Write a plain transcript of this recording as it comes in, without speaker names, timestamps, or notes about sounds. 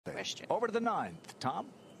Question. Over to the ninth, Tom.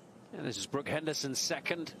 And this is Brooke Henderson's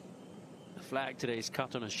second. The flag today is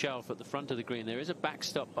cut on a shelf at the front of the green. There is a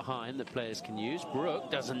backstop behind that players can use. Brooke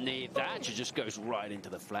doesn't need that. She just goes right into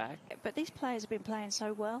the flag. But these players have been playing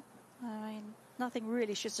so well. I mean, nothing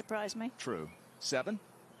really should surprise me. True. 7.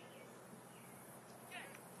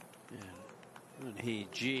 And Eun-hee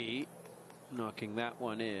Ji knocking that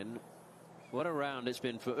one in. What a round it's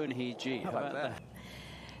been for Eun-hee Ji. How about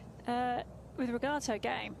that? With regard to her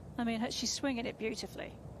game, I mean, she's swinging it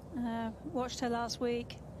beautifully. Watched her last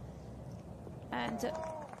week, and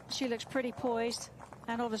she looks pretty poised,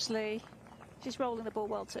 and obviously she's rolling the ball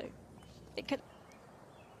well too. It could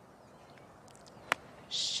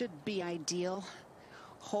should be ideal.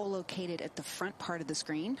 Hole located at the front part of the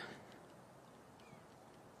screen.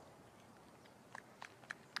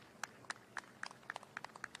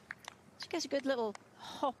 She gets a good little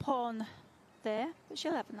hop on there, but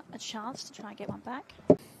she'll have a chance to try and get one back.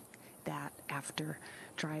 That after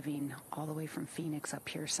driving all the way from Phoenix up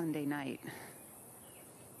here Sunday night.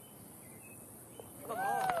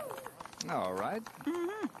 All right.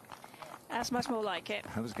 That's much more like it.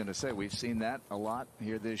 I was going to say, we've seen that a lot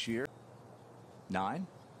here this year. 9.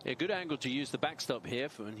 Yeah, good angle to use the backstop here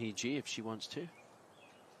for Eun-hee Ji if she wants to.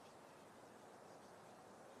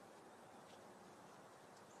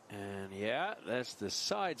 And yeah, that's the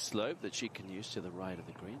side slope that she can use to the right of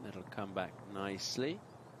the green. That'll come back nicely.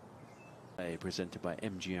 Presented by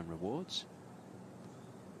MGM Rewards.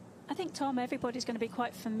 I think, Tom, everybody's going to be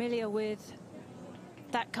quite familiar with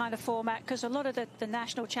that kind of format because a lot of the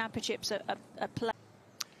national championships are played.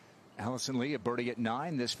 Allison Lee, a birdie at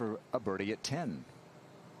 9. This for a birdie at 10.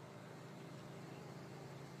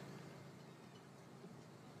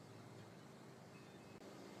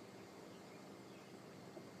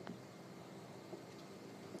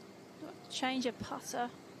 Change of putter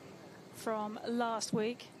from last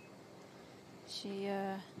week. She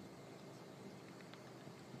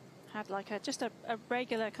had like just a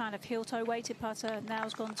regular kind of heel-toe weighted putter. Now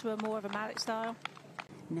has gone to a more of a mallet style.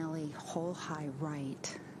 Nelly, hole high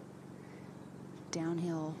right.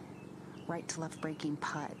 Downhill, right to left breaking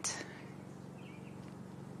putt.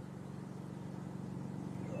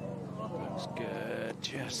 That's good.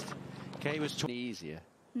 Just Kay was easier.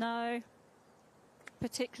 No.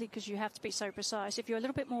 Particularly because you have to be so precise. If you're a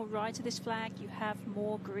little bit more right of this flag, you have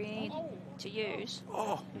more green to use.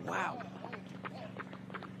 Oh, wow.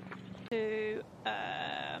 To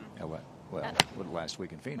last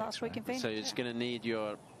week in Phoenix. Last week in Phoenix. So it's going to need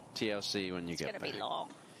your TLC when you get back. It's going to be long.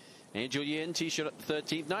 Angel Yin, tee shot at the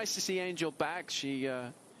 13th. Nice to see Angel back. She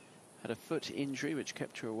had a foot injury which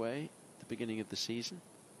kept her away at the beginning of the season.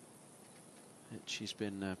 She's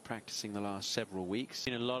been practicing the last several weeks.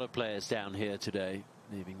 Seen a lot of players down here today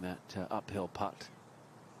leaving that uphill putt.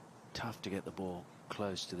 Tough to get the ball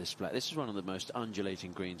close to this flag. This is one of the most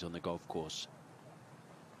undulating greens on the golf course.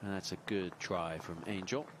 And that's a good try from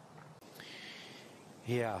Angel.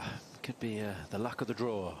 Yeah, could be the luck of the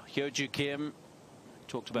draw. Hyoju Kim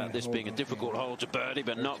talked about this being a difficult hole to birdie,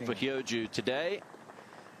 but not for Hyoju today.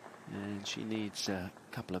 And she needs a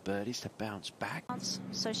couple of birdies to bounce back.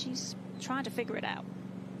 So she's trying to figure it out.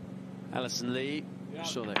 Allison Lee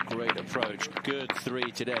saw that great approach. Good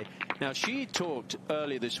 3 today. Now, she talked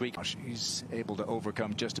earlier this week. She's able to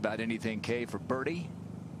overcome just about anything, Kay, for birdie.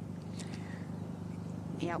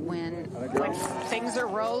 Yeah, when things are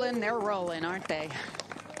rolling, they're rolling, aren't they?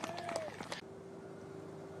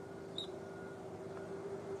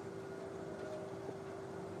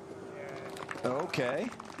 Okay.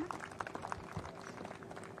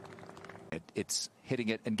 It's hitting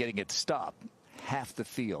it and getting it to stop. Half the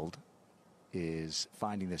field is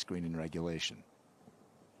finding this green in regulation.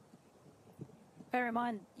 Bear in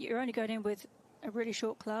mind, you're only going in with a really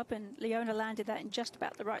short club, and Leona landed that in just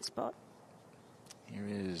about the right spot. Here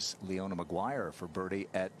is Leona Maguire for birdie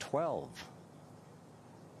at 12.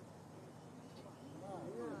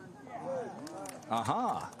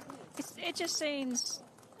 It just seems,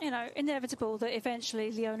 you know, inevitable that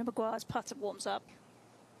eventually Leona Maguire's putter warms up.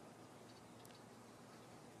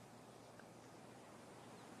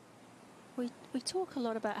 We talk a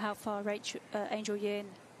lot about how far Angel Yin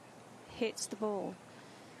hits the ball,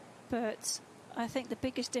 but I think the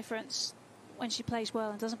biggest difference when she plays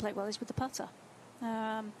well and doesn't play well is with the putter.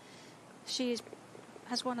 She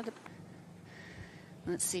has one of the...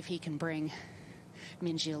 Let's see if he can bring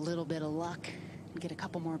Minji a little bit of luck and get a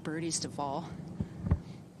couple more birdies to fall.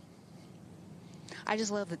 I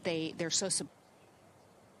just love that they're so...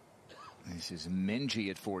 This is Minji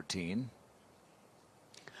at 14.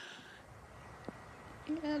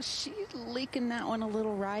 Yeah, she's leaking that one a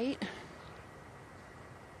little right.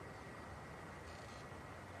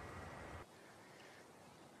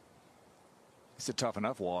 It's a tough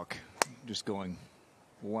enough walk, just going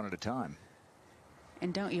one at a time.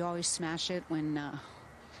 And don't you always smash it when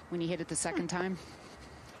you hit it the second time?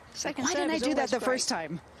 Second Why serve didn't I is do that always the great. first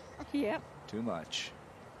time? Yep. Too much.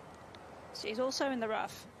 She's also in the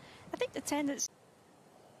rough. I think the tendency.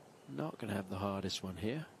 Not going to have the hardest one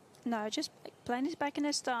here. No, just playing his back in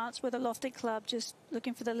his stance with a lofted club, just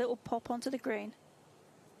looking for the little pop onto the green.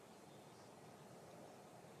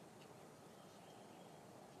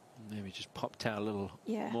 Maybe just popped out a little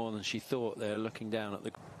Yeah. more than she thought there, looking down at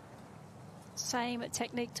the... Same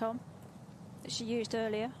technique, Tom, that she used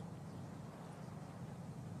earlier.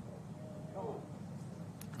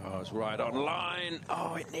 Oh, it's right on line.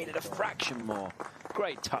 Oh, it needed a fraction more.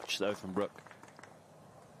 Great touch, though, from Brooke.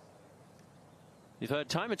 You've heard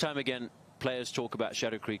time and time again players talk about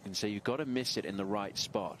Shadow Creek and say you've got to miss it in the right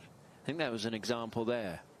spot. I think that was an example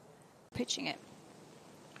there. Pitching it.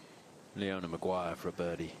 Leona Maguire for a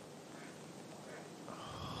birdie.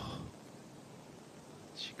 Oh,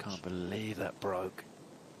 she can't believe that broke.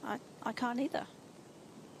 I can't either.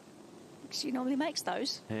 She normally makes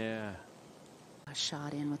those. Yeah. A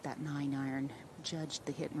shot in with that 9-iron. Judged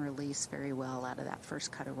the hit and release very well out of that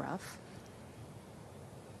first cut of rough.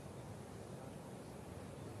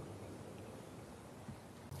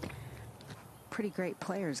 Pretty great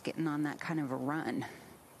players getting on that kind of a run.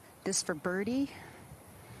 This for birdie.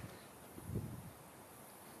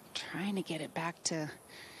 Trying to get it back to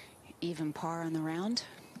even par on the round.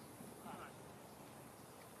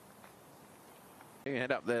 You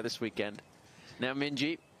head up there this weekend. Now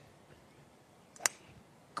Minjee.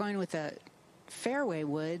 Going with a fairway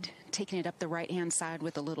wood, taking it up the right-hand side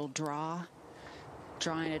with a little draw,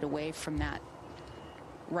 drawing it away from that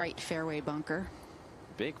right fairway bunker.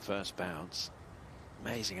 Big first bounce.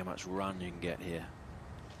 Amazing how much run you can get here.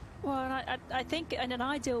 Well, and I think in an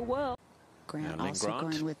ideal world. Grant Now, also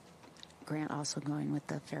going with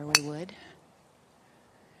the fairway wood.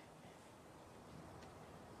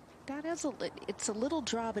 That is it's a little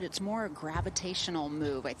draw, but it's more a gravitational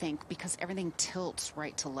move, I think, because everything tilts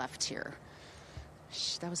right to left here.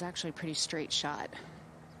 That was actually a pretty straight shot.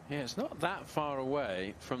 Yeah, it's not that far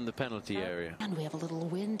away from the penalty area. And we have a little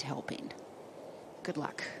wind helping. Good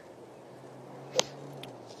luck.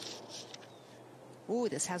 Ooh,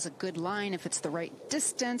 this has a good line if it's the right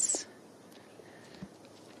distance.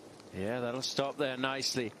 Yeah, that'll stop there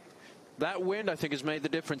nicely. That wind, I think, has made the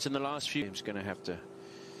difference in the last few. He's going to have to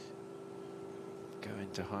go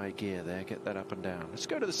into high gear there, get that up and down. Let's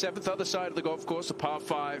go to the 7th, other side of the golf course, a par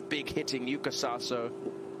 5, big hitting Yuka Saso.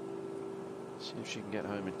 See if she can get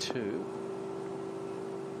home in 2.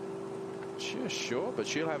 Sure, but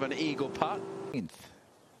she'll have an eagle putt.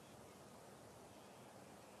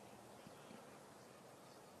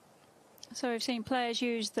 So we've seen players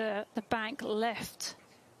use the bank left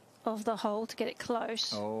of the hole to get it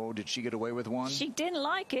close. Oh, did she get away with one? She didn't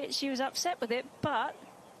like it. She was upset with it, but...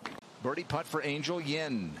 Birdie putt for Angel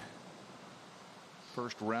Yin.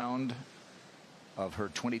 First round of her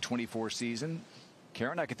 2024 season.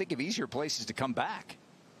 Karen, I could think of easier places to come back.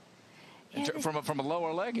 Yeah, from a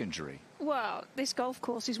lower leg injury. Well, this golf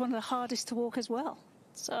course is one of the hardest to walk as well.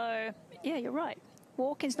 So, yeah, you're right.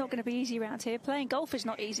 Walking's not going to be easy around here. Playing golf is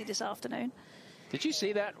not easy this afternoon. Did you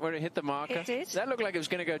see that where it hit the marker? It did. That looked like it was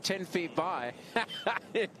going to go 10 feet by.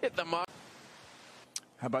 It hit the marker.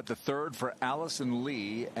 How about the 3rd for Allison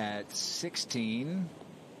Lee at 16?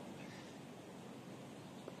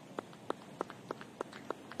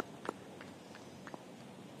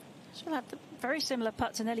 She'll have the very similar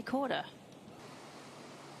putt to Nelly Corder.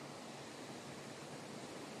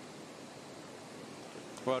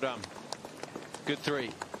 Well done. Good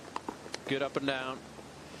 3. Good up and down.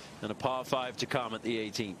 And a par 5 to come at the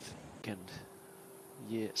 18th. And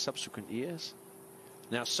subsequent years.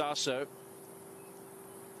 Now Saso.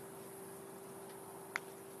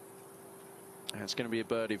 That's going to be a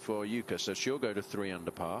birdie for Yuka, so she'll go to 3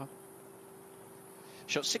 under par.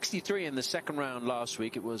 Shot 63 in the second round last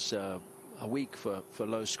week. It was a week for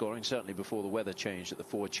low scoring, certainly before the weather changed at the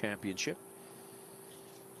Ford Championship.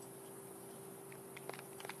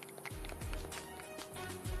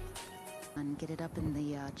 And get it up in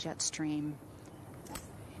the jet stream.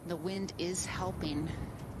 The wind is helping.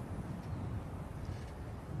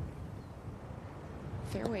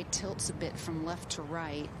 Fairway tilts a bit from left to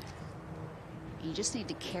right. You just need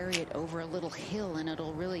to carry it over a little hill and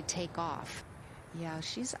it'll really take off. Yeah,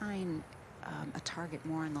 she's eyeing a target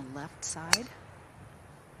more on the left side.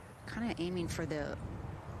 Kind of aiming for the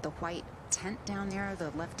white tent down there, the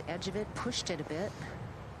left edge of it. Pushed it a bit.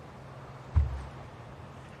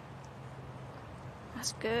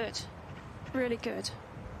 That's good. Really good.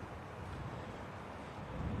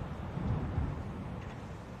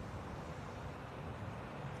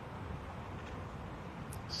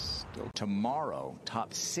 So tomorrow,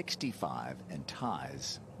 top 65 and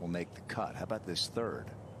ties will make the cut. How about this third?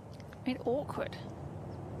 I mean, awkward.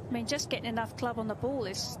 I mean, just getting enough club on the ball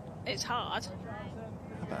is hard.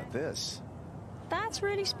 How about this? That's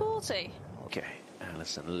really sporty. Okay,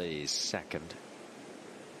 Alison Lee's second.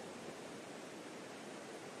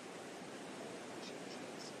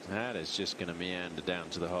 That is just going to meander down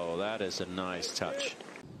to the hole. That is a nice touch.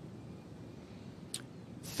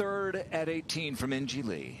 Third at 18 from NG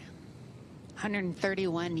Lee.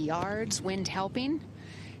 131 yards, wind helping.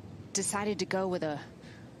 Decided to go with a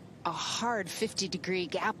hard 50-degree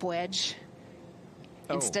gap wedge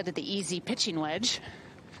instead of the easy pitching wedge.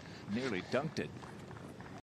 Nearly dunked it.